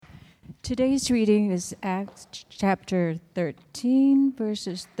Today's reading is Acts chapter 13,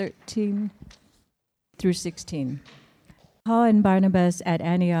 verses 13 through 16. Paul and Barnabas at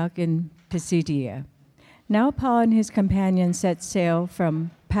Antioch in Pisidia. Now Paul and his companions set sail from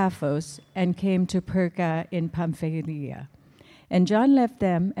Paphos and came to Perga in Pamphylia. And John left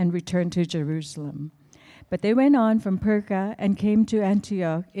them and returned to Jerusalem. But they went on from Perga and came to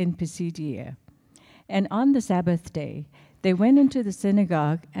Antioch in Pisidia. And on the Sabbath day, they went into the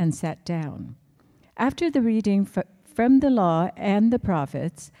synagogue and sat down. After the reading from the law and the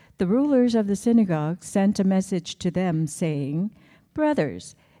prophets, the rulers of the synagogue sent a message to them, saying,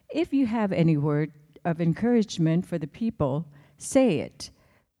 "Brothers, if you have any word of encouragement for the people, say it."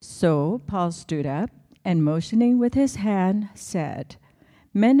 So Paul stood up and, motioning with his hand, said,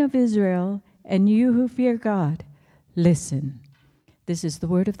 "Men of Israel, and you who fear God, listen." This is the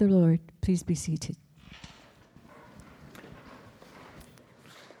word of the Lord. Please be seated.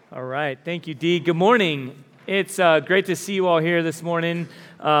 All right. Thank you, Dee. Good morning. It's great to see you all here this morning.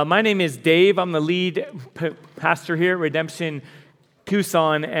 My name is Dave. I'm the lead pastor here at Redemption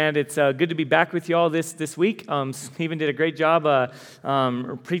Tucson, and it's good to be back with you all this week. Stephen did a great job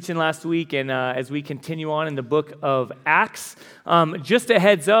preaching last week, and as we continue on in the book of Acts. Just a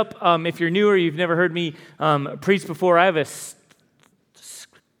heads up, if you're new or you've never heard me preach before, I have a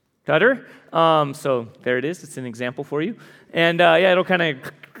stutter. So there it is. It's an example for you. And it'll kind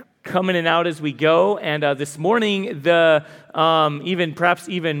of come in and out as we go, and this morning, perhaps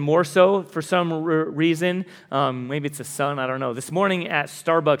even more so for some reason, maybe it's the sun, I don't know. This morning at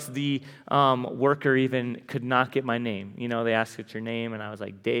Starbucks, the worker even could not get my name. You know, they asked what's your name, and I was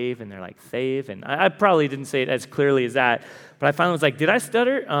like, Dave, and they're like, Thave, and I probably didn't say it as clearly as that, but I finally was like, did I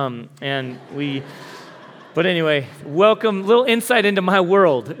stutter? But anyway, welcome, little insight into my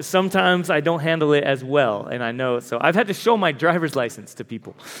world. Sometimes I don't handle it as well, and I know, so I've had to show my driver's license to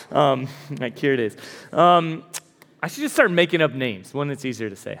people. Like, here it is. I should just start making up names, one that's easier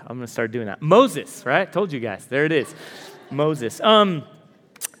to say. I'm going to start doing that. Moses, right? Told you guys. There it is. Moses.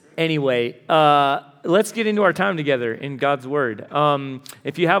 Anyway, let's get into our time together in God's Word.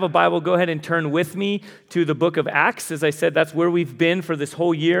 If you have a Bible, go ahead and turn with me to the book of Acts. As I said, that's where we've been for this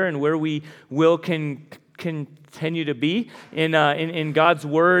whole year and where we will continue to be in God's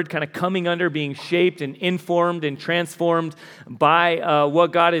Word, kind of coming under, being shaped and informed and transformed by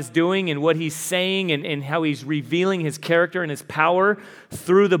what God is doing and what He's saying and how He's revealing His character and His power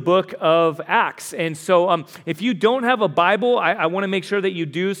through the book of Acts. And so if you don't have a Bible, I want to make sure that you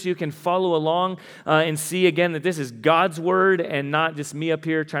do so you can follow along and see again that this is God's Word and not just me up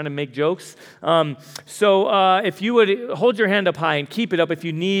here trying to make jokes. So if you would hold your hand up high and keep it up if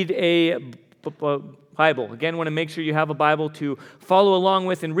you need a Bible. Again, want to make sure you have a Bible to follow along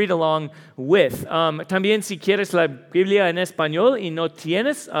with and read along with. También si quieres la Biblia en español y no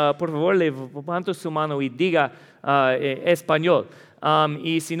tienes, por favor, levanta su mano y diga español.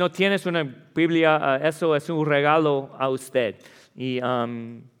 Y si no tienes una Biblia, eso es un regalo a usted. Y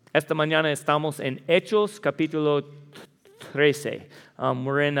esta mañana estamos en Hechos capítulo 13.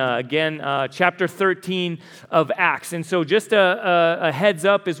 We're in, chapter 13 of Acts. And so just a heads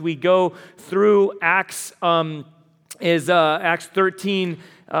up as we go through Acts, is Acts 13,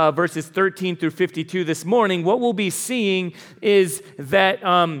 verses 13 through 52 this morning. What we'll be seeing is that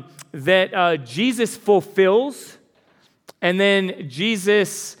Jesus fulfills, and then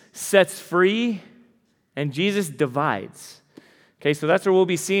Jesus sets free, and Jesus divides. Okay, so that's where we'll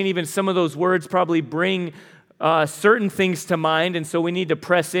be seeing. Even some of those words probably bring certain things to mind, and so we need to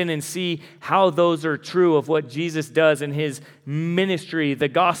press in and see how those are true of what Jesus does in His ministry, the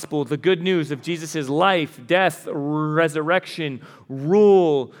gospel, the good news of Jesus' life, death, resurrection,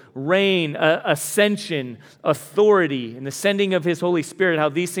 rule, reign, ascension, authority, and the sending of His Holy Spirit, how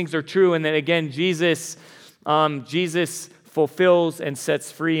these things are true, and then again, Jesus fulfills and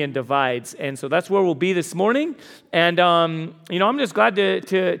sets free and divides. And so that's where we'll be this morning. And, I'm just glad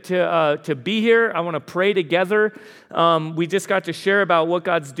to be here. I want to pray together. We just got to share about what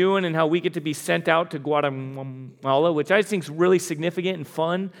God's doing and how we get to be sent out to Guatemala, which I think is really significant and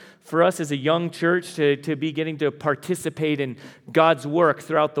fun for us as a young church to be getting to participate in God's work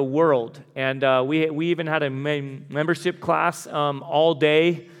throughout the world. And we even had a membership class all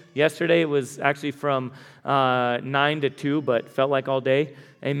day. Yesterday it was actually from 9 to 2, but felt like all day.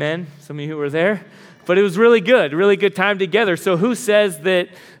 Amen. Some of you who were there. But it was really good time together. So who says that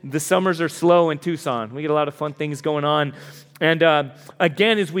the summers are slow in Tucson? We get a lot of fun things going on. And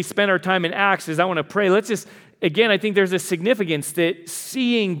again, as we spend our time in Acts, as I want to pray, I think there's a significance that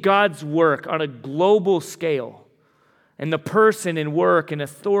seeing God's work on a global scale and the person and work and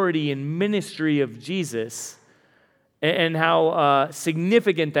authority and ministry of Jesus and how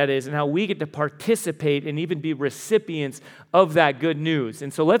significant that is and how we get to participate and even be recipients of that good news.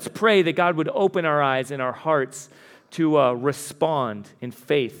 And so let's pray that God would open our eyes and our hearts to respond in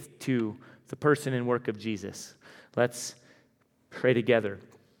faith to the person and work of Jesus. Let's pray together.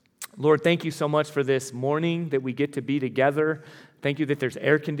 Lord, thank you so much for this morning that we get to be together. Thank you that there's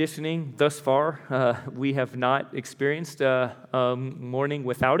air conditioning thus far. We have not experienced a morning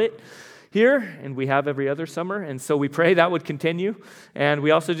without it here, and we have every other summer, and so we pray that would continue. And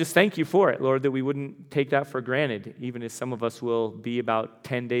we also just thank you for it, Lord, that we wouldn't take that for granted, even as some of us will be about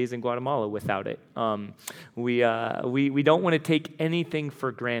 10 days in Guatemala without it. We don't want to take anything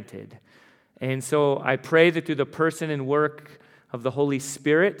for granted. And so I pray that through the person and work of the Holy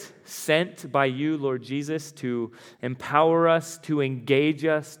Spirit, sent by you, Lord Jesus, to empower us, to engage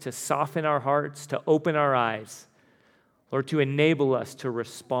us, to soften our hearts, to open our eyes, Lord, to enable us to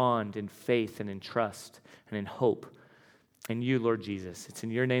respond in faith and in trust and in hope in you, Lord Jesus. It's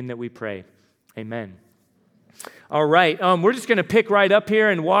in your name that we pray. Amen. All right, we're just going to pick right up here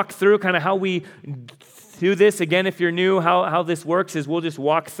and walk through kind of how we do this. Again, if you're new, how this works is we'll just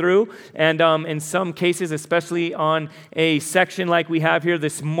walk through, and in some cases, especially on a section like we have here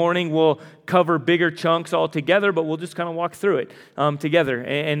this morning, we'll cover bigger chunks all together, but we'll just kind of walk through it together,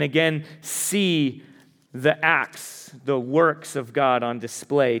 and again, see the acts, the works of God on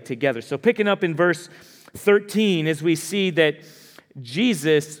display together. So picking up in verse 13, as we see that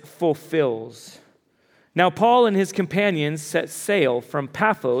Jesus fulfills. Now Paul and his companions set sail from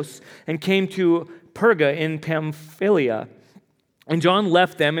Paphos and came to Perga in Pamphylia. And John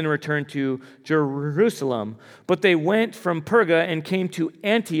left them and returned to Jerusalem. But they went from Perga and came to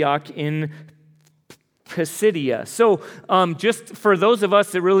Antioch in Pisidia. So just for those of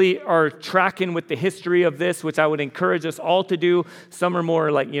us that really are tracking with the history of this, which I would encourage us all to do, some are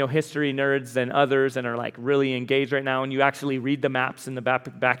more like, history nerds than others and are like really engaged right now, and you actually read the maps in the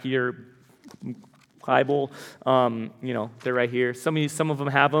back of your Bible, they're right here. Some of them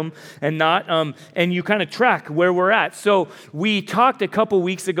have them and not, and you kind of track where we're at. So we talked a couple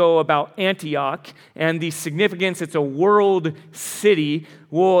weeks ago about Antioch and the significance. It's a world city.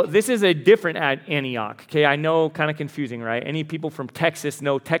 Well, this is a different Antioch. Okay, I know, kind of confusing, right? Any people from Texas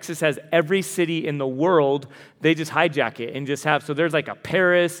know Texas has every city in the world. They just hijack it and just have. So there's like a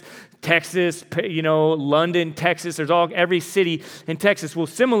Paris, Texas, London, Texas. There's every city in Texas. Well,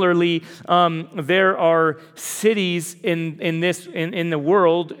 similarly, there are cities in the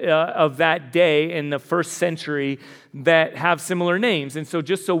world of that day in the first century that have similar names. And so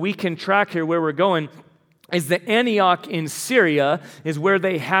just so we can track here where we're going, is that Antioch in Syria is where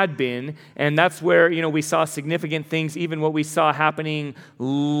they had been, and that's where, we saw significant things, even what we saw happening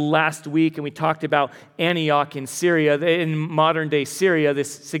last week, and we talked about Antioch in Syria, in modern-day Syria, this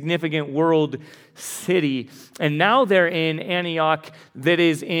significant world city. And now they're in Antioch that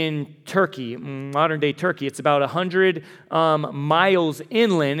is in Turkey, modern-day Turkey. It's about 100 miles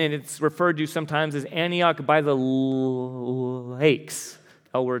inland, and it's referred to sometimes as Antioch by the lakes.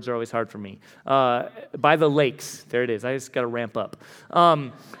 Oh, words are always hard for me. By the lakes. There it is. I just got to ramp up.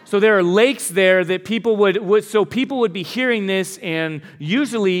 So there are lakes there that people would be hearing this, and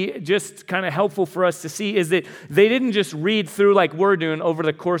usually just kind of helpful for us to see is that they didn't just read through like we're doing over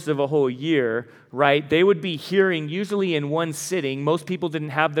the course of a whole year, right? They would be hearing usually in one sitting. Most people didn't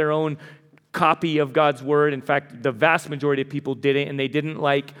have their own copy of God's word. In fact, the vast majority of people didn't, and they didn't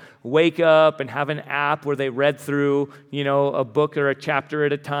like wake up and have an app where they read through, a book or a chapter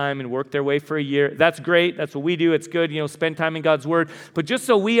at a time and work their way for a year. That's great. That's what we do. It's good, spend time in God's word. But just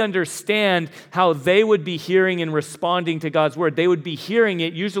so we understand how they would be hearing and responding to God's word, they would be hearing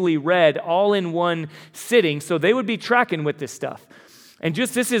it usually read all in one sitting. So they would be tracking with this stuff. And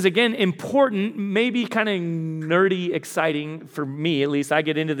just this is, again, important, maybe kind of nerdy, exciting for me, at least. I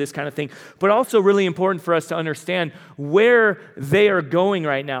get into this kind of thing. But also really important for us to understand where they are going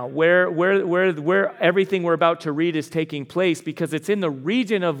right now, where everything we're about to read is taking place, because it's in the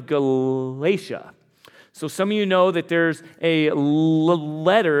region of Galatia. So some of you know that there's a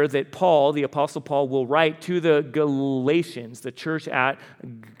letter that Paul, the Apostle Paul, will write to the Galatians, the church at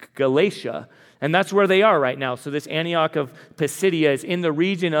Galatia. And that's where they are right now. So this Antioch of Pisidia is in the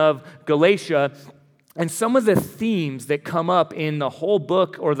region of Galatia. And some of the themes that come up in the whole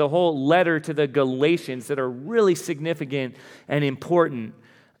book or the whole letter to the Galatians that are really significant and important,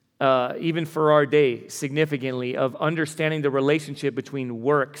 even for our day, significantly, of understanding the relationship between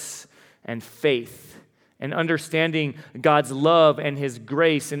works and faith, and understanding God's love and his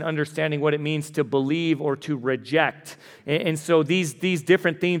grace, and understanding what it means to believe or to reject. And so these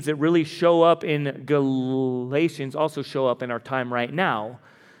different themes that really show up in Galatians also show up in our time right now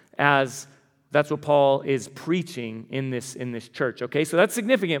as That's what Paul is preaching in this church, okay? So that's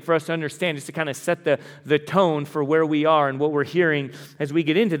significant for us to understand, just to kind of set the tone for where we are and what we're hearing as we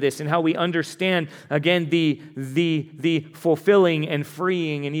get into this, and how we understand, again, the fulfilling and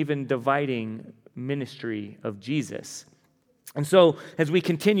freeing and even dividing ministry of Jesus. And so as we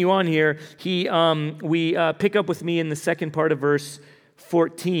continue on here, we pick up with me in the second part of verse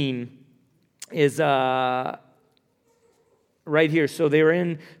 14 is... right here. So they were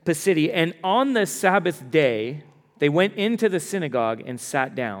in Pisidia, and on the Sabbath day, they went into the synagogue and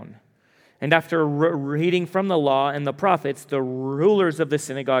sat down. And after reading from the law and the prophets, the rulers of the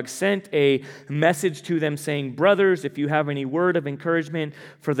synagogue sent a message to them saying, "Brothers, if you have any word of encouragement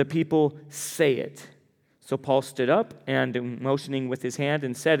for the people, say it." So Paul stood up and motioning with his hand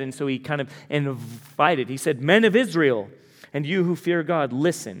and said, and so he kind of invited, he said, "Men of Israel, and you who fear God,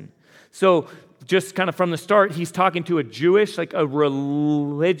 listen." So just kind of from the start, he's talking to a Jewish, like a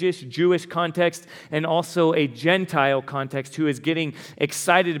religious Jewish context, and also a Gentile context who is getting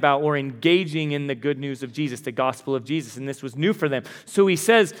excited about or engaging in the good news of Jesus, the gospel of Jesus, and this was new for them. So he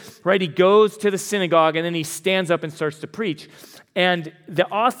says, right, he goes to the synagogue, and then he stands up and starts to preach. And the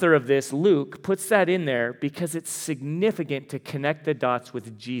author of this, Luke, puts that in there because it's significant to connect the dots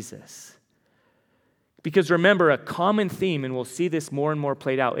with Jesus. Because remember, a common theme, and we'll see this more and more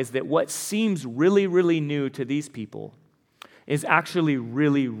played out, is that what seems really, really new to these people is actually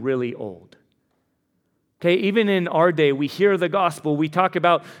really, really old. Okay, even in our day, we hear the gospel, we talk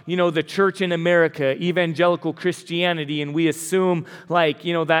about, the church in America, evangelical Christianity, and we assume,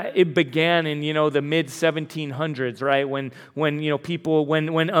 that it began in, the mid-1700s, right? When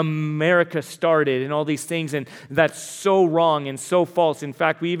America started and all these things, and that's so wrong and so false. In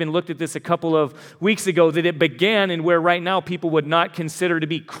fact, we even looked at this a couple of weeks ago, that it began in where right now people would not consider to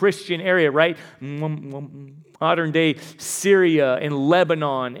be Christian area, right? Modern-day Syria and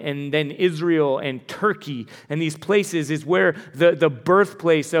Lebanon, and then Israel and Turkey, and these places is where the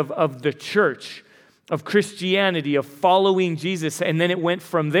birthplace of the church, of Christianity, of following Jesus, and then it went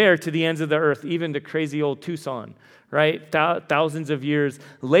from there to the ends of the earth, even to crazy old Tucson, right? Thousands of years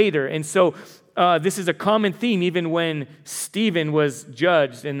later. And so this is a common theme, even when Stephen was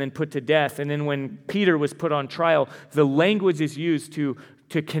judged and then put to death, and then when Peter was put on trial, the language is used to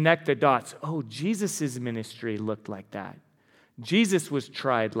connect the dots. Oh, Jesus' ministry looked like that. Jesus was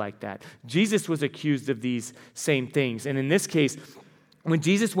tried like that. Jesus was accused of these same things. And in this case, when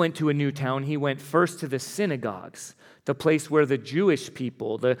Jesus went to a new town, he went first to the synagogues, the place where the Jewish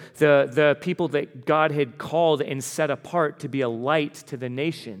people, the people that God had called and set apart to be a light to the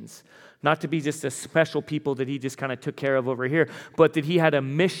nations, not to be just a special people that he just kind of took care of over here, but that he had a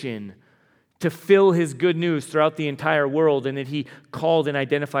mission to fill his good news throughout the entire world, and that he called and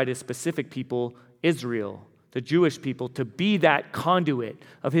identified a specific people, Israel, the Jewish people, to be that conduit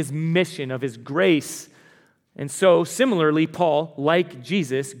of his mission, of his grace. And so, similarly, Paul, like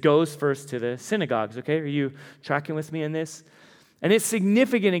Jesus, goes first to the synagogues, okay? Are you tracking with me in this? And it's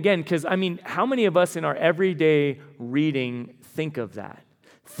significant, again, because, how many of us in our everyday reading think of that?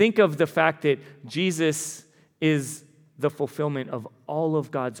 Think of the fact that Jesus is the fulfillment of all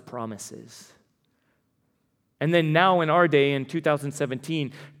of God's promises. And then now in our day, in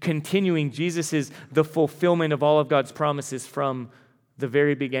 2017, continuing, Jesus is the fulfillment of all of God's promises from the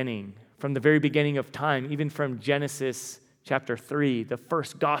very beginning of time, even from Genesis chapter 3, the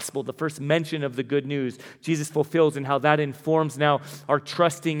first gospel, the first mention of the good news, Jesus fulfills, and how that informs now our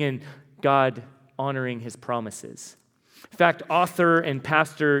trusting in God, honoring his promises. In fact, author and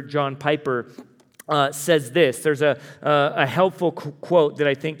pastor John Piper says this. There's a helpful quote that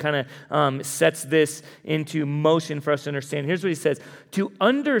I think kind of sets this into motion for us to understand. Here's what he says. To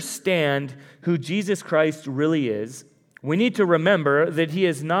understand who Jesus Christ really is, we need to remember that he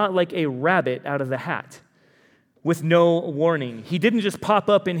is not like a rabbit out of the hat with no warning. He didn't just pop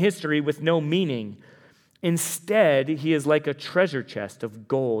up in history with no meaning. Instead, he is like a treasure chest of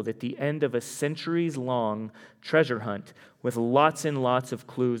gold at the end of a centuries-long treasure hunt with lots and lots of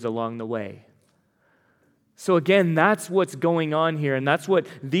clues along the way. So again, that's what's going on here, and that's what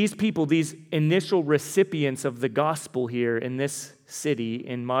these people, these initial recipients of the gospel here in this city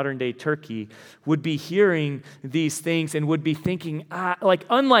in modern-day Turkey, would be hearing these things and would be thinking,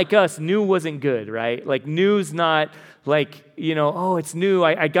 unlike us, new wasn't good, right? Like, new's not it's new,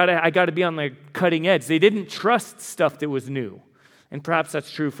 I gotta be on the cutting edge. They didn't trust stuff that was new. And perhaps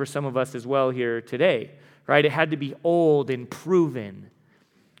that's true for some of us as well here today, right? It had to be old and proven,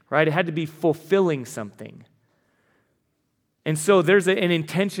 right? It had to be fulfilling something. And so there's an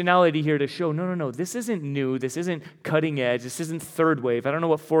intentionality here to show, no, this isn't new, this isn't cutting edge, this isn't third wave. I don't know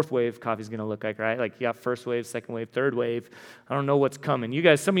what fourth wave coffee is going to look like, right? Like, yeah, first wave, second wave, third wave. I don't know what's coming. You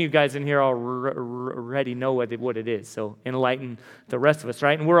guys, some of you guys in here already know what it is, so enlighten the rest of us,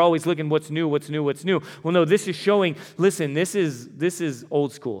 right? And we're always looking, what's new? Well, no, this is showing, listen, this is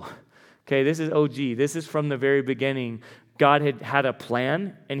old school, okay? This is OG. This is from the very beginning. God had a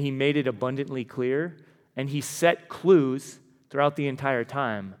plan, and he made it abundantly clear, and he set clues throughout the entire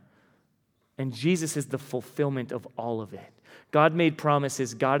time. And Jesus is the fulfillment of all of it. God made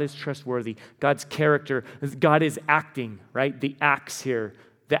promises. God is trustworthy. God's character. God is acting, right? The acts here.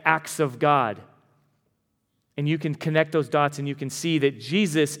 The acts of God. And you can connect those dots and you can see that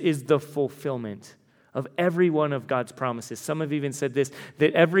Jesus is the fulfillment of every one of God's promises. Some have even said this,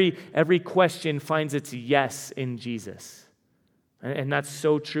 that every question finds its yes in Jesus. And that's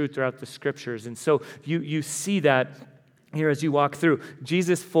so true throughout the scriptures. And so you see that here as you walk through.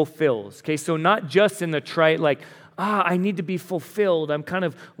 Jesus fulfills. Okay, so not just in the trite, like, I need to be fulfilled. I'm kind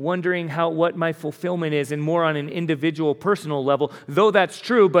of wondering what my fulfillment is, and more on an individual, personal level. Though that's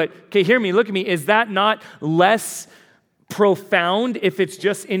true, but, okay, hear me, look at me. Is that not less profound if it's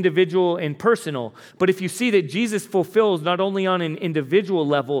just individual and personal? But if you see that Jesus fulfills not only on an individual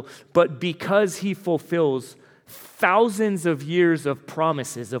level, but because he fulfills thousands of years of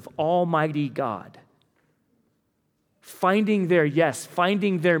promises of Almighty God, finding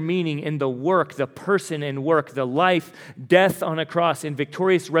their meaning in the work, the person and work, the life, death on a cross, and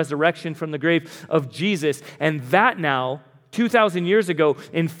victorious resurrection from the grave of Jesus. And that now, 2,000 years ago,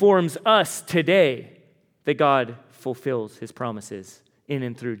 informs us today that God fulfills his promises in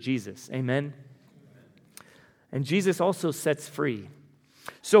and through Jesus. Amen? And Jesus also sets free.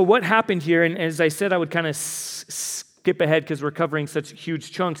 So what happened here, and as I said, I would kind of skip ahead because we're covering such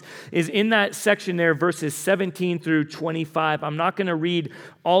huge chunks, is in that section there, verses 17 through 25. I'm not going to read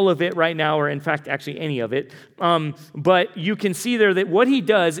all of it right now, or in fact, actually any of it. But you can see there that what he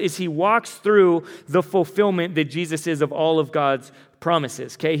does is he walks through the fulfillment that Jesus is of all of God's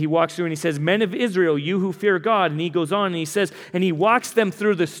promises. Okay, he walks through and he says, "Men of Israel, you who fear God," and he goes on and he says, and he walks them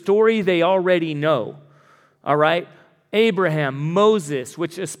through the story they already know. All right? Abraham, Moses,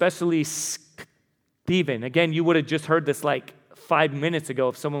 which especially Stephen. Again, you would have just heard this like 5 minutes ago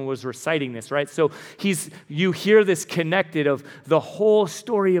if someone was reciting this, right? So you hear this connected of the whole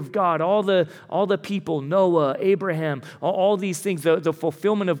story of God, all the people, Noah, Abraham, all these things, the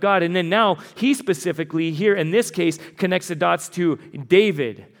fulfillment of God. And then now he specifically here in this case connects the dots to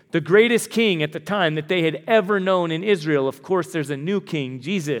David, the greatest king at the time that they had ever known in Israel. Of course, there's a new king,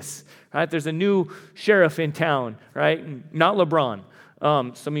 Jesus, right? There's a new sheriff in town, right? Not LeBron.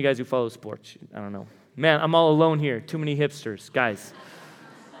 Some of you guys who follow sports, I don't know. Man, I'm all alone here. Too many hipsters. Guys,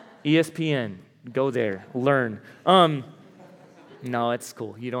 ESPN, go there, learn. No, it's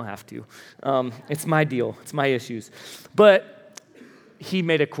cool. You don't have to. It's my deal. It's my issues. But he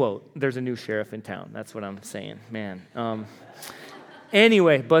made a quote. There's a new sheriff in town. That's what I'm saying, man.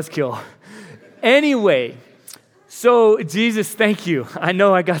 Anyway, buzzkill. Anyway, so Jesus, thank you. I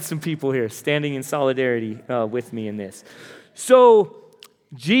know I got some people here standing in solidarity with me in this. So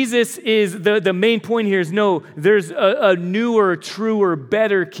Jesus is, the main point here is, no, there's a newer, truer,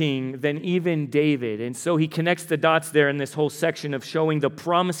 better king than even David. And so he connects the dots there in this whole section of showing the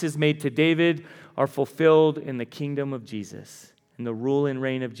promises made to David are fulfilled in the kingdom of Jesus, in the rule and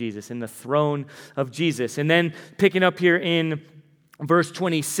reign of Jesus, in the throne of Jesus. And then picking up here in verse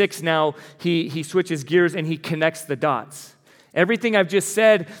 26 now, he switches gears and he connects the dots. Everything I've just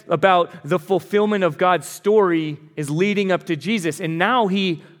said about the fulfillment of God's story is leading up to Jesus. And now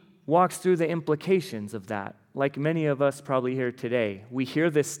he walks through the implications of that, like many of us probably here today. We hear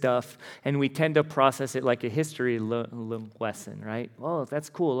this stuff and we tend to process it like a history lesson, right? Oh, that's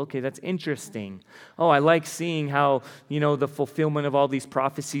cool. Okay, that's interesting. Oh, I like seeing how, the fulfillment of all these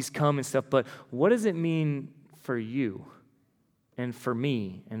prophecies come and stuff. But what does it mean for you and for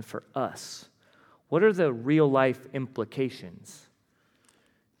me and for us? What are the real life implications?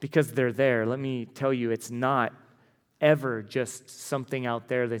 Because they're there. Let me tell you, it's not ever just something out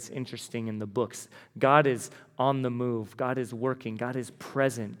there that's interesting in the books. God is on the move. God is working. God is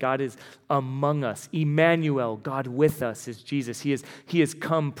present. God is among us. Emmanuel, God with us, is Jesus. He has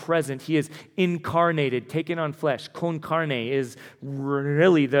come present. He is incarnated, taken on flesh. Con carne is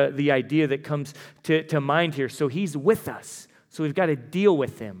really the idea that comes to mind here. So he's with us. So we've got to deal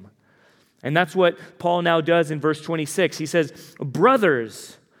with him. And that's what Paul now does in verse 26. He says,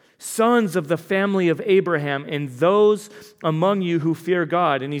 "Brothers, sons of the family of Abraham, and those among you who fear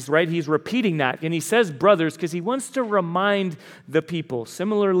God. And he's repeating that. And he says brothers because he wants to remind the people,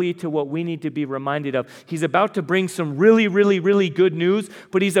 similarly to what we need to be reminded of. He's about to bring some really, really, really good news,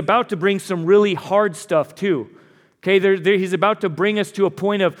 but he's about to bring some really hard stuff too. Okay, he's about to bring us to a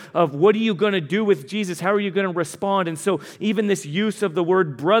point of what are you going to do with Jesus? How are you going to respond? And so even this use of the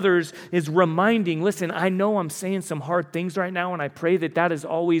word brothers is reminding, listen, I know I'm saying some hard things right now, and I pray that is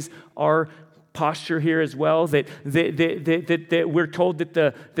always our posture here as well, that we're told that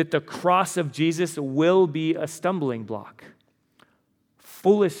the cross of Jesus will be a stumbling block,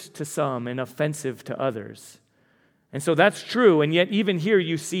 foolish to some and offensive to others. And so that's true, and yet even here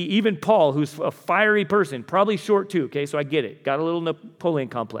you see even Paul, who's a fiery person, probably short too, okay, so I get it. Got a little Napoleon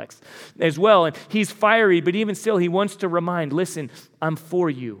complex as well, and he's fiery, but even still he wants to remind, listen, I'm for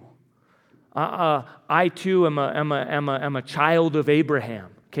you. I too am a child of Abraham.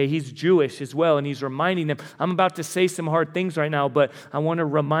 Okay, he's Jewish as well, and he's reminding them, I'm about to say some hard things right now, but I want to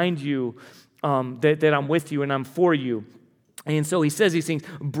remind you that I'm with you and I'm for you. And so he says these things,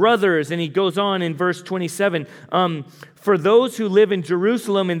 brothers, and he goes on in verse 27, for those who live in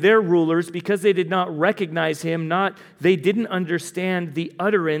Jerusalem and their rulers, because they did not recognize him, they didn't understand the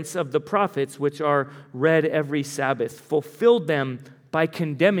utterance of the prophets, which are read every Sabbath, fulfilled them by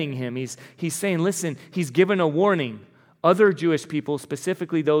condemning him. He's saying, listen, he's given a warning. Other Jewish people,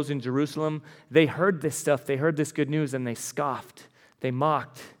 specifically those in Jerusalem, they heard this stuff, they heard this good news, and they scoffed, they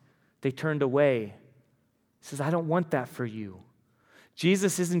mocked, they turned away. He says, I don't want that for you.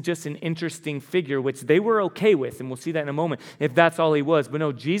 Jesus isn't just an interesting figure, which they were okay with, and we'll see that in a moment, if that's all he was. But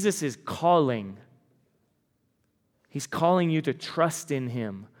no, Jesus is calling. He's calling you to trust in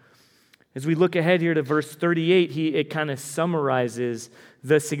him. As we look ahead here to verse 38, it kind of summarizes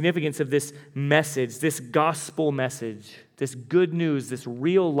the significance of this message, this gospel message, this good news, this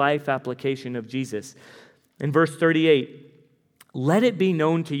real life application of Jesus. In verse 38, let it be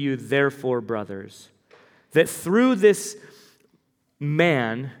known to you, therefore, brothers, that through this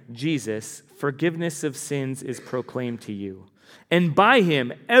man, Jesus, forgiveness of sins is proclaimed to you. And by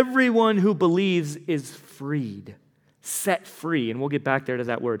him, everyone who believes is freed, set free, and we'll get back there to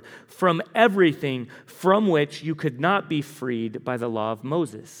that word, from everything from which you could not be freed by the law of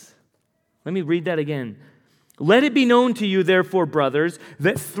Moses. Let me read that again. Let it be known to you, therefore, brothers,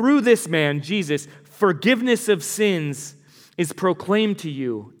 that through this man, Jesus, forgiveness of sins is proclaimed to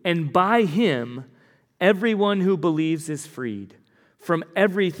you, and by him, everyone who believes is freed from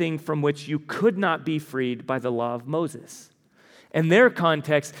everything from which you could not be freed by the law of Moses. In their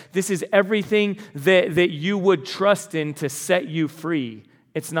context, this is everything that you would trust in to set you free.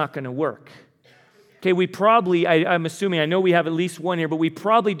 It's not going to work. Okay, we probably, I'm assuming, I know we have at least one here, but we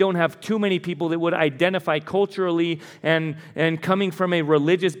probably don't have too many people that would identify culturally and coming from a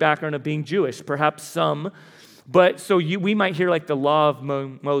religious background of being Jewish. Perhaps some. But so we might hear like the law of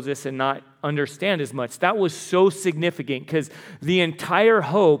Moses and not understand as much. That was so significant because the entire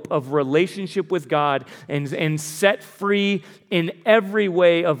hope of relationship with God and set free in every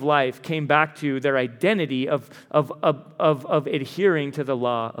way of life came back to their identity of adhering to the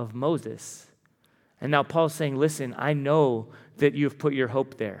law of Moses. And now Paul's saying, listen, I know that you've put your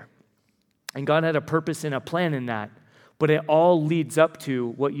hope there. And God had a purpose and a plan in that. But it all leads up to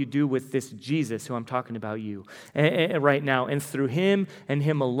what you do with this Jesus who I'm talking about you right now. And through him and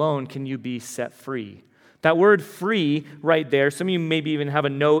him alone can you be set free. That word free right there, some of you maybe even have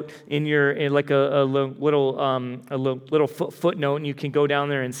a note in like a little footnote, and you can go down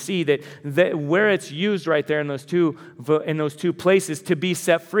there and see that where it's used right there in those two places, to be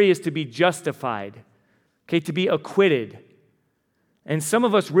set free is to be justified, okay, to be acquitted. And some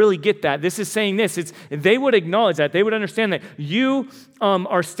of us really get that. This is saying this. They would acknowledge that. They would understand that you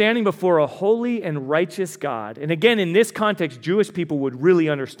are standing before a holy and righteous God. And again, in this context, Jewish people would really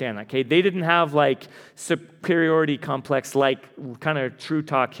understand that. Okay, they didn't have like superiority complex, like kind of true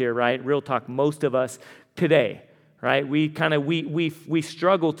talk here, right? Real talk. Most of us today, right? We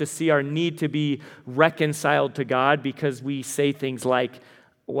struggle to see our need to be reconciled to God because we say things like,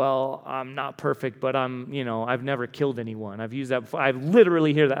 well, I'm not perfect, but I've never killed anyone. I've used that before. I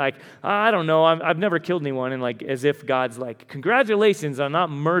literally hear that, like, I don't know, I've never killed anyone, and like as if God's like, congratulations on not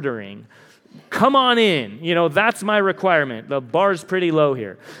murdering. Come on in. That's my requirement. The bar's pretty low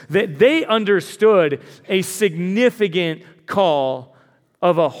here. That they understood a significant call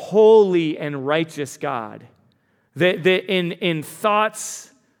of a holy and righteous God. That in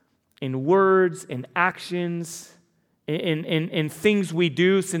thoughts, in words, in actions, in things we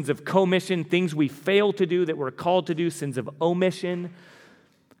do, sins of commission, things we fail to do that we're called to do, sins of omission,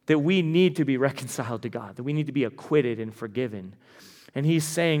 that we need to be reconciled to God, that we need to be acquitted and forgiven. And he's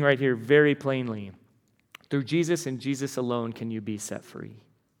saying right here very plainly, through Jesus and Jesus alone can you be set free.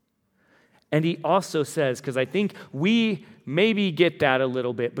 And he also says, because I think we maybe get that a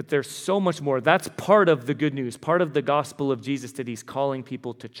little bit, but there's so much more. That's part of the good news, part of the gospel of Jesus that he's calling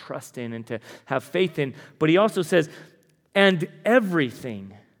people to trust in and to have faith in. But he also says, and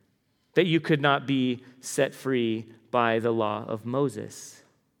everything that you could not be set free by the law of Moses.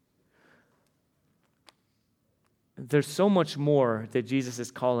 There's so much more that Jesus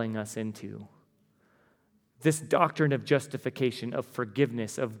is calling us into. This doctrine of justification, of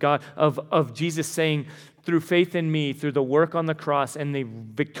forgiveness, of God, of Jesus saying, through faith in me, through the work on the cross and the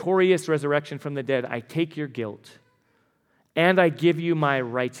victorious resurrection from the dead, I take your guilt and I give you my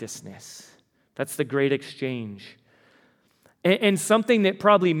righteousness. That's the great exchange. And something that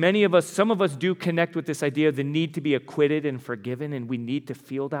probably some of us do connect with this idea of the need to be acquitted and forgiven, and we need to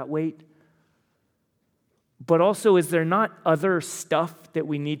feel that weight. But also, is there not other stuff that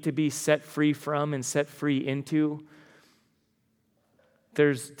we need to be set free from and set free into?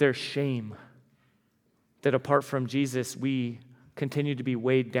 There's shame that apart from Jesus, we continue to be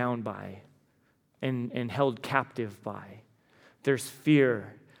weighed down by and held captive by. There's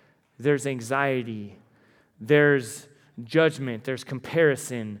fear, there's anxiety, there's judgment, there's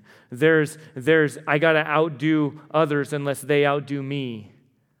comparison, there's I got to outdo others unless they outdo me.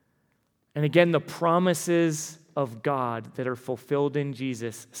 And again, the promises of God that are fulfilled in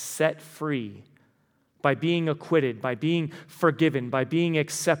Jesus, set free by being acquitted, by being forgiven, by being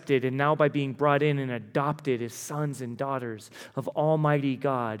accepted, and now by being brought in and adopted as sons and daughters of Almighty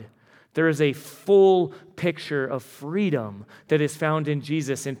God. There is a full picture of freedom that is found in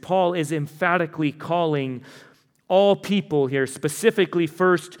Jesus. And Paul is emphatically calling all people here, specifically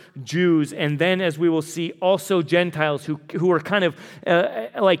first Jews, and then, as we will see, also Gentiles who are kind of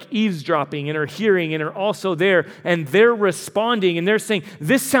like eavesdropping and are hearing and are also there, and they're responding and they're saying,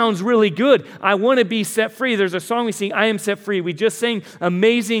 this sounds really good. I want to be set free. There's a song we sing, I am set free. We just sang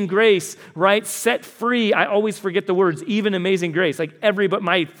Amazing Grace, right? Set free. I always forget the words, even Amazing Grace. Like but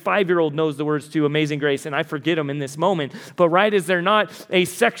my 5-year-old knows the words to Amazing Grace, and I forget them in this moment. But right, is there not a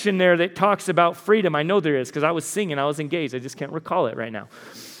section there that talks about freedom? I know there is, because I was singing, I was engaged. I just can't recall it right now.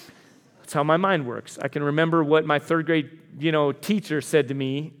 That's how my mind works. I can remember what my 3rd grade, teacher said to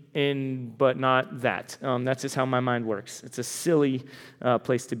me, but not that. That's just how my mind works. It's a silly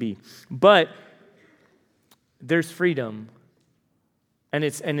place to be. But there's freedom, and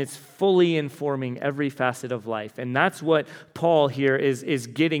it's fully informing every facet of life. And that's what Paul here is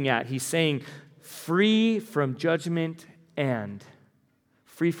getting at. He's saying, free from judgment and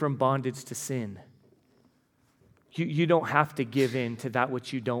free from bondage to sin. You don't have to give in to that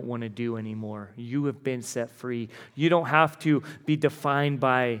which you don't want to do anymore. You have been set free. You don't have to be defined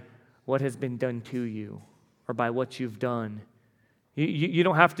by what has been done to you or by what you've done. You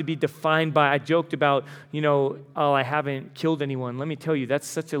don't have to be defined by, I joked about, I haven't killed anyone. Let me tell you, that's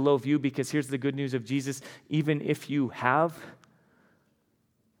such a low view, because here's the good news of Jesus. Even if you have,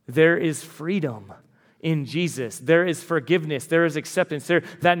 there is freedom. In Jesus, there is forgiveness, there is acceptance,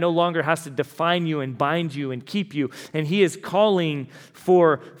 that no longer has to define you and bind you and keep you. And he is calling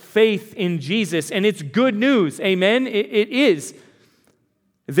for faith in Jesus, and it's good news, amen? It is.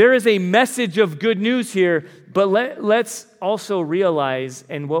 There is a message of good news here, but let's also realize,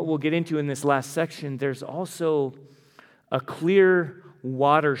 and what we'll get into in this last section, there's also a clear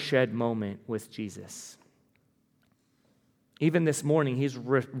watershed moment with Jesus. Even this morning, he's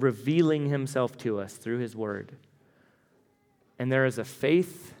revealing himself to us through his word. And there is a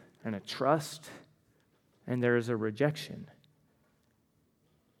faith and a trust, and there is a rejection.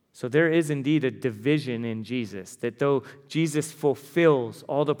 So there is indeed a division in Jesus, that though Jesus fulfills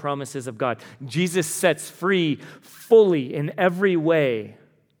all the promises of God, Jesus sets free fully in every way,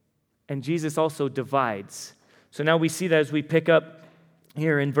 and Jesus also divides. So now we see that as we pick up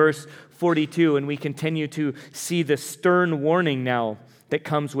here in verse 42, and we continue to see the stern warning now that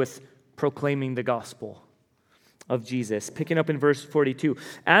comes with proclaiming the gospel of Jesus. Picking up in verse 42,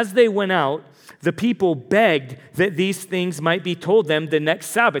 as they went out, the people begged that these things might be told them the next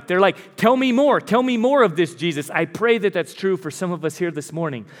Sabbath. They're like, tell me more of this, Jesus. I pray that that's true for some of us here this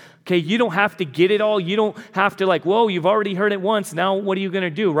morning. Okay, you don't have to get it all. You don't have to whoa, you've already heard it once. Now what are you going to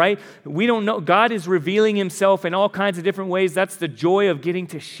do, right? We don't know. God is revealing himself in all kinds of different ways. That's the joy of getting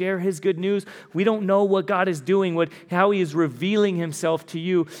to share his good news. We don't know what God is doing, how he is revealing himself to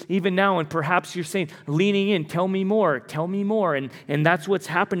you even now. And perhaps you're saying, leaning in, tell me more. And that's what's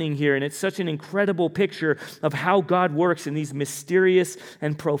happening here. And it's such an incredible picture of how God works in these mysterious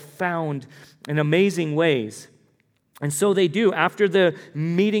and profound and amazing ways. And so they do. After the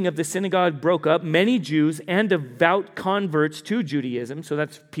meeting of the synagogue broke up, many Jews and devout converts to Judaism, so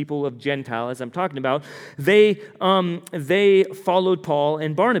that's people of Gentile, as I'm talking about, they followed Paul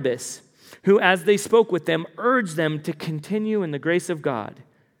and Barnabas, who, as they spoke with them, urged them to continue in the grace of God.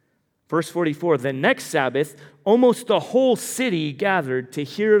 Verse 44, the next Sabbath, almost the whole city gathered to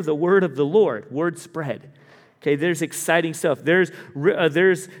hear the word of the Lord. Word spread. Okay, there's exciting stuff. There's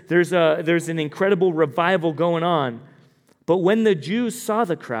an incredible revival going on. But when the Jews saw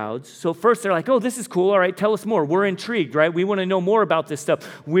the crowds, so first they're like, oh, this is cool. All right, tell us more. We're intrigued, right? We want to know more about this stuff.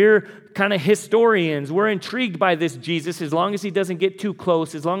 We're kind of historians. We're intrigued by this Jesus as long as he doesn't get too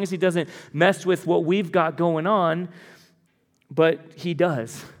close, as long as he doesn't mess with what we've got going on. But he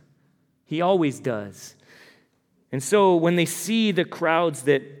does. He always does. And so when they see the crowds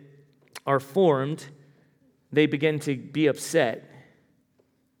that are formed, they begin to be upset.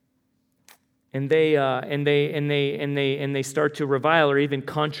 And they start to revile or even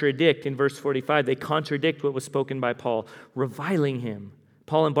contradict. In verse 45, they contradict what was spoken by Paul, reviling him.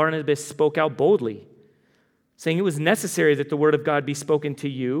 Paul and Barnabas spoke out boldly, saying it was necessary that the word of God be spoken to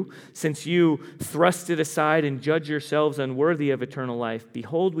you, since you thrust it aside and judge yourselves unworthy of eternal life.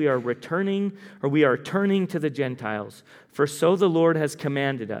 Behold, we are turning to the Gentiles, for so the Lord has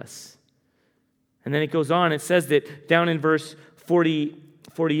commanded us. And then it goes on, it says that down in verse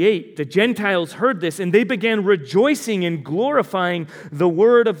 48, the Gentiles heard this, and they began rejoicing and glorifying the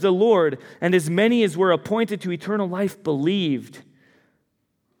word of the Lord. And as many as were appointed to eternal life believed.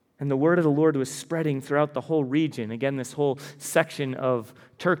 And the word of the Lord was spreading throughout the whole region. Again, this whole section of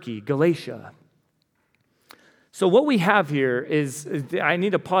Turkey, Galatia. So what we have here is, I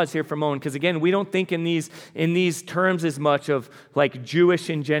need to pause here for a moment, because again, we don't think in these terms as much of like Jewish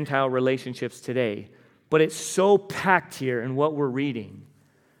and Gentile relationships today. But it's so packed here in what we're reading.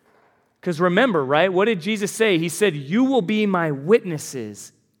 Because remember, right, what did Jesus say? He said, you will be my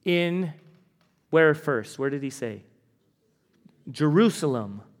witnesses in, where first? Where did he say?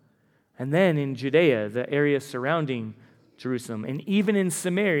 Jerusalem. And then in Judea, the area surrounding Jerusalem. And even in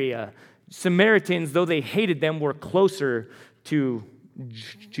Samaria. Samaritans, though they hated them, were closer to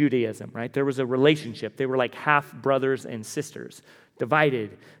Judaism, right? There was a relationship. They were like half brothers and sisters,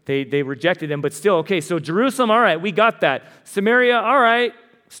 divided. They rejected them, but still, okay, so Jerusalem, all right, we got that. Samaria, all right,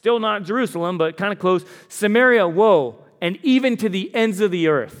 still not Jerusalem, but kind of close. Samaria, whoa, and even to the ends of the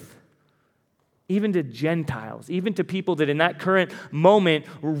earth, even to Gentiles, even to people that in that current moment,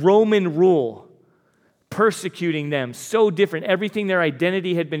 Roman rule, persecuting them, so different. Everything their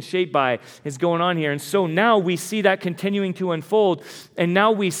identity had been shaped by is going on here. And so now we see that continuing to unfold, and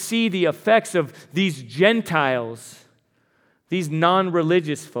now we see the effects of these Gentiles, these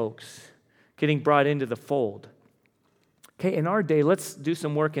non-religious folks getting brought into the fold. Okay, in our day, let's do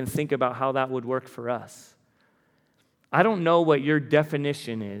some work and think about how that would work for us. I don't know what your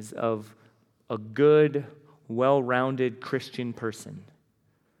definition is of a good, well-rounded Christian person.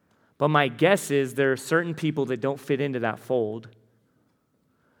 But my guess is there are certain people that don't fit into that fold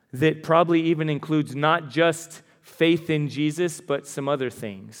that probably even includes not just faith in Jesus, but some other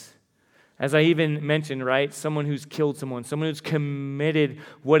things. As I even mentioned, right, someone who's killed someone who's committed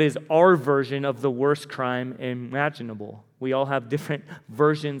what is our version of the worst crime imaginable. We all have different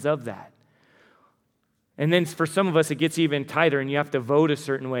versions of that. And then for some of us, it gets even tighter, and you have to vote a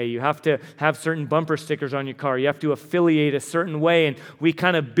certain way. You have to have certain bumper stickers on your car. You have to affiliate a certain way, and we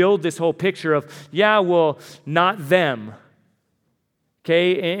kind of build this whole picture of, yeah, well, not them.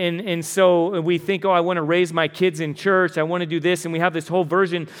 Okay, and so we think, oh, I want to raise my kids in church. I want to do this, and we have this whole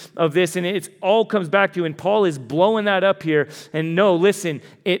version of this, and it all comes back to, and Paul is blowing that up here. And no, listen,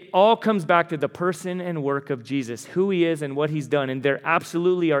 it all comes back to the person and work of Jesus, who he is and what he's done. And there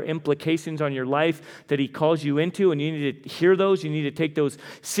absolutely are implications on your life that he calls you into, and you need to hear those. You need to take those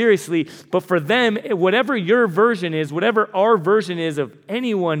seriously. But for them, whatever your version is, whatever our version is of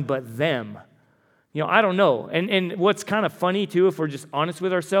anyone but them, I don't know. And what's kind of funny, too, if we're just honest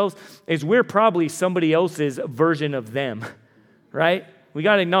with ourselves, is we're probably somebody else's version of them, right? We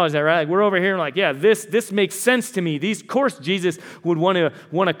got to acknowledge that, right? Like we're over here and like, yeah, this makes sense to me. Of course, Jesus would want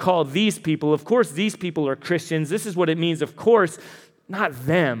to call these people. Of course, these people are Christians. This is what it means. Of course, not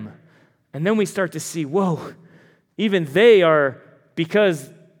them. And then we start to see, whoa, even they are, because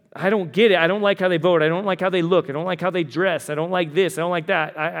I don't get it. I don't like how they vote. I don't like how they look. I don't like how they dress. I don't like this. I don't like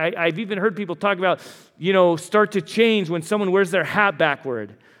that. I've even heard people talk about, start to change when someone wears their hat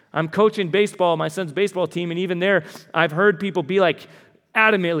backward. I'm coaching baseball, my son's baseball team, and even there, I've heard people be like,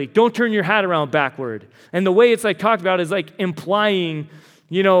 adamantly, don't turn your hat around backward. And the way it's like talked about is like implying,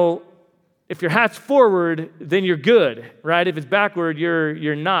 if your hat's forward, then you're good, right? If it's backward,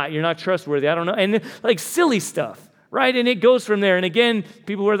 you're not trustworthy. I don't know. And like silly stuff. right? And it goes from there. And again,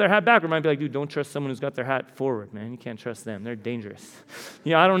 people wear their hat backward might be like, dude, don't trust someone who's got their hat forward, man. You can't trust them. They're dangerous.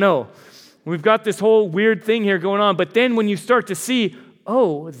 I don't know. We've got this whole weird thing here going on. But then when you start to see,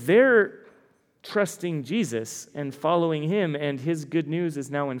 oh, they're trusting Jesus and following him, and his good news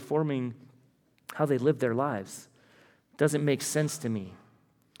is now informing how they live their lives. Doesn't make sense to me.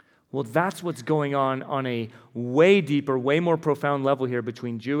 Well, that's what's going on a way deeper, way more profound level here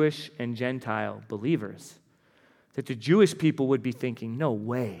between Jewish and Gentile believers. That the Jewish people would be thinking, no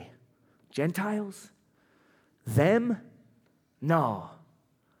way. Gentiles? Them? No.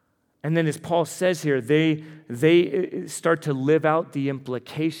 And then as Paul says here, they start to live out the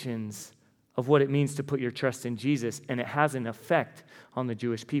implications of what it means to put your trust in Jesus, and it has an effect on the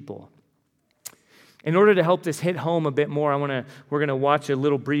Jewish people. In order to help this hit home a bit more, we're going to watch a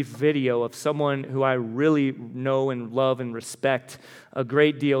little brief video of someone who I really know and love and respect a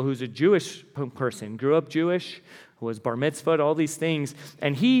great deal, who's a Jewish person, grew up Jewish, was bar mitzvahed, all these things,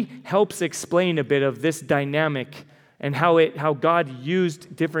 and he helps explain a bit of this dynamic and how God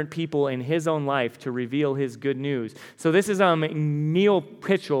used different people in his own life to reveal his good news. So this is Neil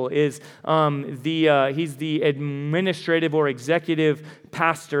Pitchell. He's the administrative or executive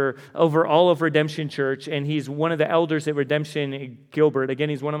pastor over all of Redemption Church, and he's one of the elders at Redemption Gilbert. Again,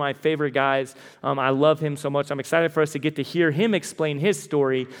 he's one of my favorite guys. I love him so much. I'm excited for us to get to hear him explain his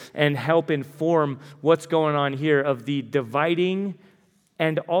story and help inform what's going on here of the dividing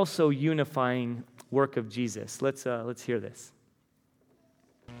and also unifying work of Jesus. Let's hear this.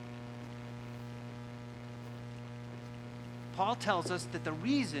 Paul tells us that the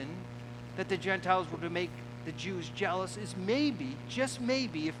reason that the Gentiles were to make the Jews jealous is maybe, just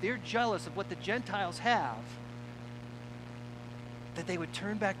maybe, if they're jealous of what the Gentiles have, that they would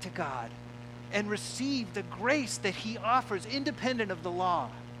turn back to God and receive the grace that he offers independent of the law.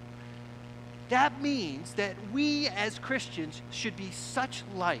 That means that we as Christians should be such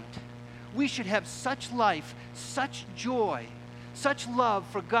light. We should have such life, such joy, such love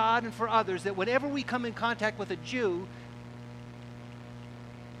for God and for others that whenever we come in contact with a Jew,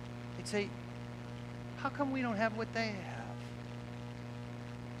 they'd say, how come we don't have what they have?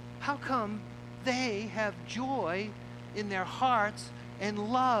 How come they have joy in their hearts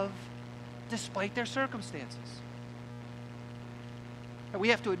and love despite their circumstances? Now, we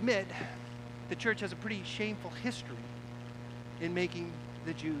have to admit, the church has a pretty shameful history in making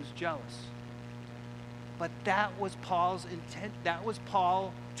the Jews jealous. But that was Paul's intent. That was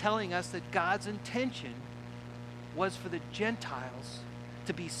Paul telling us that God's intention was for the Gentiles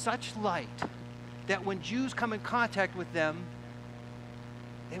to be such light that when Jews come in contact with them,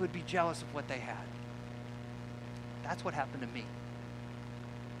 they would be jealous of what they had. That's what happened to me.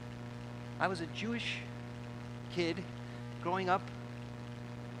 I was a Jewish kid growing up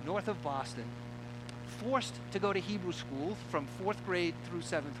north of Boston, forced to go to Hebrew school from 4th grade through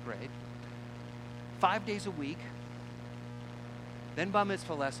 7th grade, 5 days a week, then bar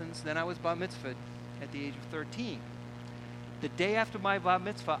mitzvah lessons, then I was bar mitzvahed at the age of 13. The day after my bar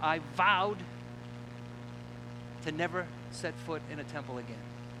mitzvah, I vowed to never set foot in a temple again.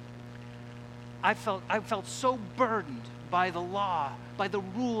 I felt so burdened by the law, by the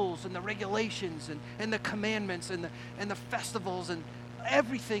rules and the regulations and the commandments and the festivals and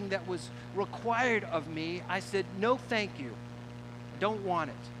everything that was required of me. I said, no, thank you. Don't want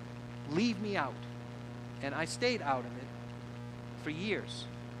it. Leave me out. And I stayed out of it for years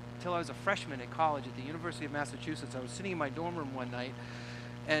until I was a freshman at college at the University of Massachusetts. I was sitting in my dorm room one night,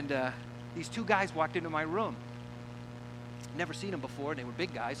 and these two guys walked into my room. Never seen them before. They were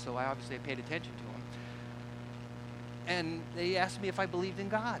big guys, so I obviously paid attention to them. And they asked me if I believed in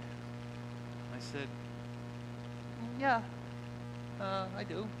God. I said, yeah. I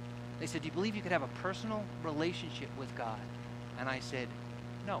do. They said, do you believe you could have a personal relationship with God? And I said,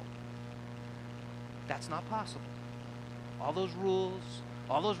 no. That's not possible. All those rules,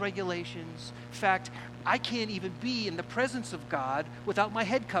 all those regulations. In fact, I can't even be in the presence of God without my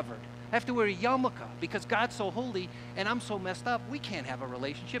head covered. I have to wear a yarmulke because God's so holy and I'm so messed up, we can't have a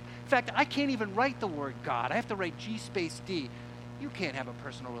relationship. In fact, I can't even write the word God. I have to write G-D. You can't have a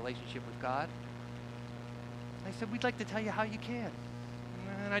personal relationship with God. I said, we'd like to tell you how you can.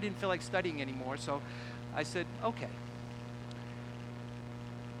 And I didn't feel like studying anymore, so I said, okay.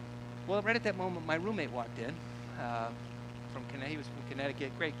 Well, right at that moment, my roommate walked in from Connecticut. He was from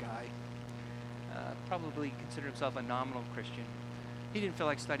Connecticut, great guy. Probably considered himself a nominal Christian. He didn't feel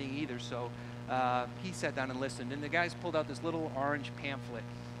like studying either, so he sat down and listened. And the guys pulled out this little orange pamphlet,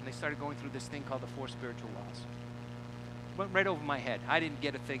 and they started going through this thing called the 4 Spiritual Laws. Went right over my head. I didn't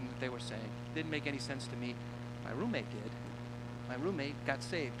get a thing that they were saying. Didn't make any sense to me. My roommate did. My roommate got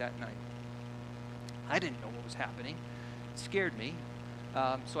saved that night. I didn't know what was happening. It scared me.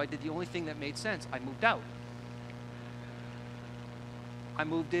 So I did the only thing that made sense. I moved out. I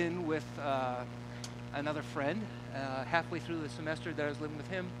moved in with another friend. Halfway through the semester that I was living with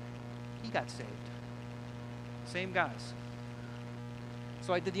him, he got saved. Same guys.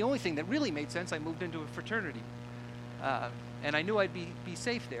 So I did the only thing that really made sense. I moved into a fraternity. And I knew I'd be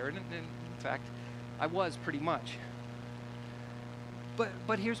safe there. And in fact, I was pretty much.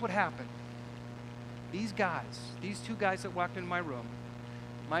 But here's what happened. These two guys that walked into my room,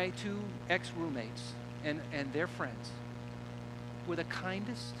 my two ex-roommates and their friends, were the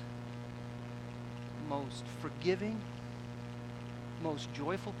kindest, most forgiving, most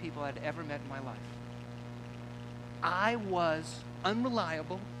joyful people I'd ever met in my life. I was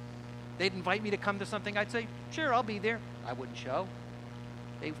unreliable. They'd invite me to come to something. I'd say, sure, I'll be there. I wouldn't show.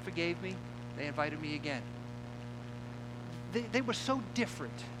 They forgave me. They invited me again. They were so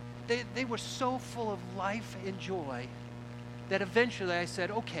different. They were so full of life and joy that eventually I said,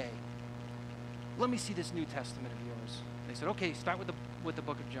 okay, let me see this New Testament of yours. They said, okay, start with the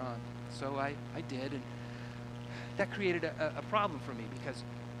book of John. So I did, and that created a problem for me because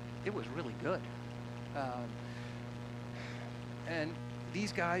it was really good. And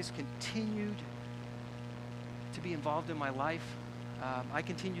these guys continued to be involved in my life. I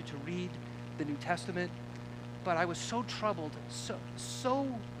continued to read the New Testament, but I was so troubled, so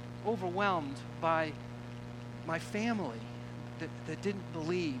overwhelmed by my family that didn't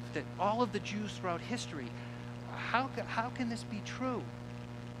believe, that all of the Jews throughout history, how can this be true?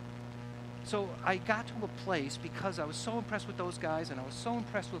 So I got to a place, because I was so impressed with those guys and I was so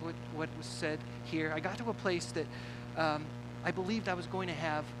impressed with what was said here, I got to a place that I believed I was going to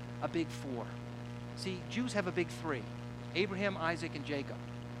have a big four. See, Jews have a big three: Abraham, Isaac, and Jacob.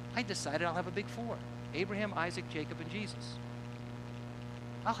 I decided I'll have a big four: Abraham, Isaac, Jacob, and Jesus.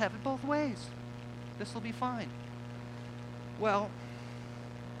 I'll have it both ways. This will be fine. Well,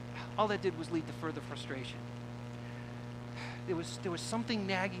 all that did was lead to further frustration. There was something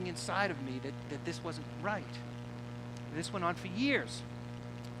nagging inside of me that this wasn't right. This went on for years.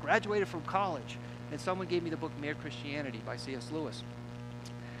 Graduated from college, and someone gave me the book Mere Christianity by C.S. Lewis.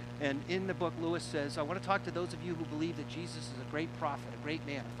 And in the book, Lewis says, I want to talk to those of you who believe that Jesus is a great prophet, a great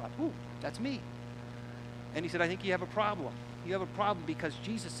man. I thought, ooh, that's me. And he said, I think you have a problem. You have a problem because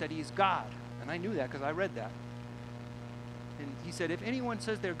Jesus said he is God. And I knew that because I read that. And he said, if anyone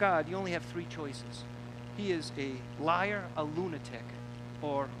says they're God, you only have three choices. He is a liar, a lunatic,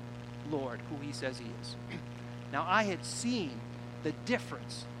 or Lord, who he says he is. Now, I had seen the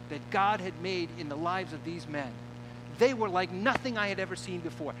difference that God had made in the lives of these men. They were like nothing I had ever seen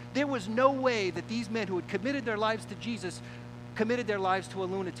before. There was no way that these men who had committed their lives to Jesus committed their lives to a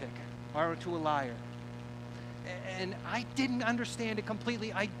lunatic or to a liar. And I didn't understand it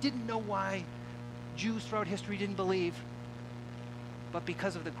completely. I didn't know why Jews throughout history didn't believe. But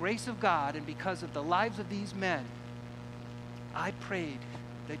because of the grace of God and because of the lives of these men, I prayed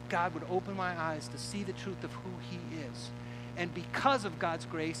that God would open my eyes to see the truth of who he is. And because of God's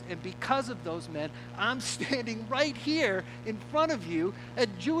grace and because of those men, I'm standing right here in front of you, a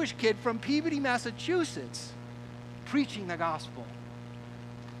Jewish kid from Peabody, Massachusetts, preaching the gospel.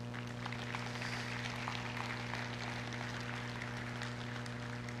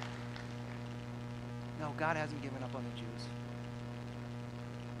 No, God hasn't given up on the Jews.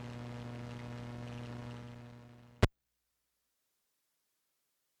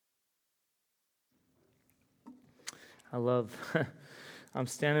 I love, I'm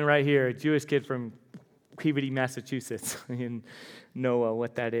standing right here, a Jewish kid from Peabody, Massachusetts. I didn't know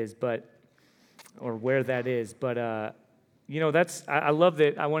what that is, or where that is. But, I love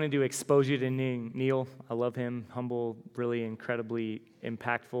that. I wanted to expose you to Neil. I love him, humble, really incredibly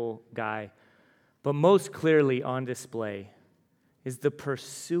impactful guy. But most clearly on display is the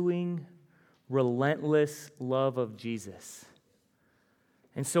pursuing, relentless love of Jesus.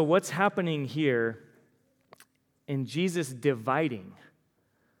 And so what's happening here in Jesus dividing?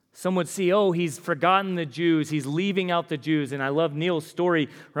 Some would see, he's forgotten the Jews, he's leaving out the Jews. And I love Neil's story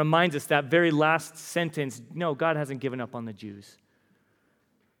reminds us that very last sentence, no, God hasn't given up on the Jews.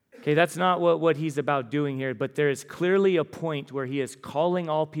 Okay, that's not what he's about doing here, but there is clearly a point where he is calling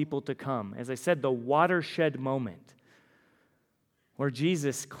all people to come. As I said, the watershed moment where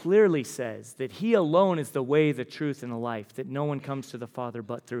Jesus clearly says that he alone is the way, the truth, and the life, that no one comes to the Father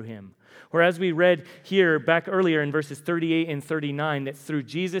but through him. Whereas we read here back earlier in verses 38 and 39 that through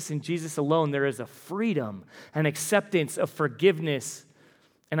Jesus and Jesus alone there is a freedom, an acceptance of forgiveness,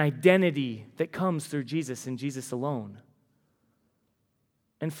 an identity that comes through Jesus and Jesus alone.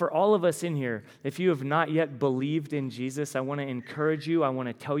 And for all of us in here, if you have not yet believed in Jesus, I want to encourage you, I want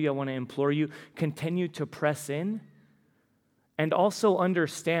to tell you, I want to implore you, continue to press in. And also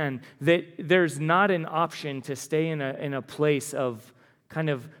understand that there's not an option to stay in a place of kind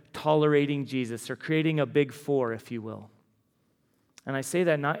of tolerating Jesus or creating a big four, if you will. And I say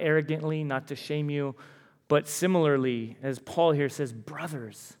that not arrogantly, not to shame you, but similarly, as Paul here says,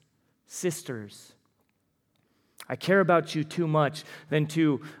 brothers, sisters, I care about you too much than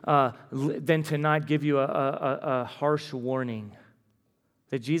to not give you a harsh warning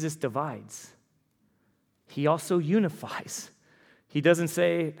that Jesus divides. He also unifies. He doesn't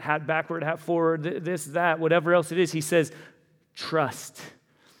say hat backward, hat forward, this, that, whatever else it is. He says trust,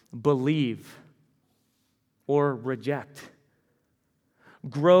 believe, or reject.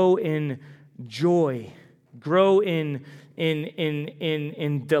 Grow in joy. Grow in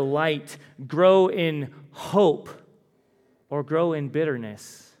delight. Grow in hope. Or grow in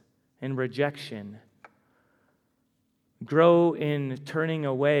bitterness and rejection. Grow in turning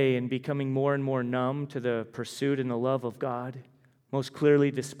away and becoming more and more numb to the pursuit and the love of God, most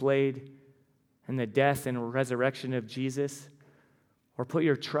clearly displayed in the death and resurrection of Jesus, or put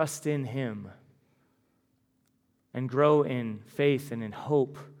your trust in Him and grow in faith and in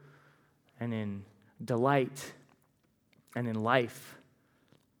hope and in delight and in life.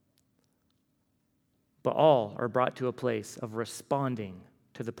 But all are brought to a place of responding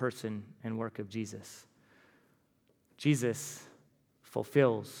to the person and work of Jesus. Jesus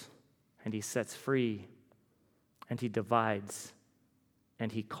fulfills and He sets free and He divides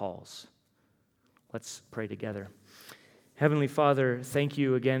and He calls. Let's pray together. Heavenly Father, thank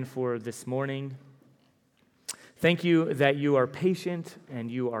you again for this morning. Thank you that you are patient and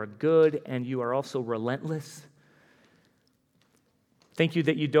you are good and you are also relentless. Thank you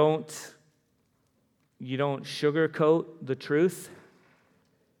that you don't sugarcoat the truth,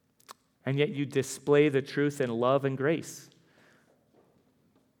 and yet you display the truth in love and grace.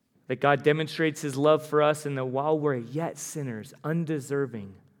 That God demonstrates His love for us, and that while we're yet sinners,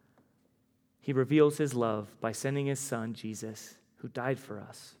 undeserving, He reveals His love by sending His Son, Jesus, who died for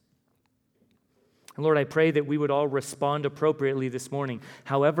us. And Lord, I pray that we would all respond appropriately this morning,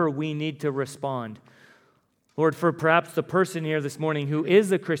 however we need to respond. Lord, for perhaps the person here this morning who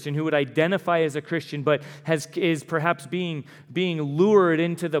is a Christian, who would identify as a Christian, but is perhaps being lured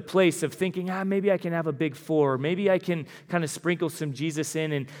into the place of thinking, maybe I can have a big four, maybe I can kind of sprinkle some Jesus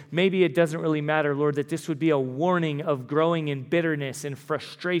in, and maybe it doesn't really matter, Lord, that this would be a warning of growing in bitterness and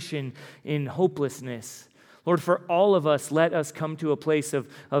frustration, in hopelessness. Lord, for all of us, let us come to a place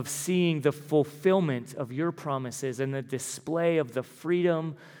of seeing the fulfillment of your promises and the display of the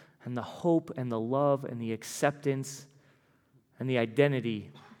freedom and the hope and the love and the acceptance and the identity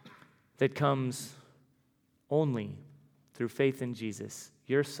that comes only through faith in Jesus,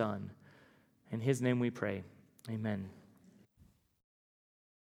 your Son. In His name we pray. Amen.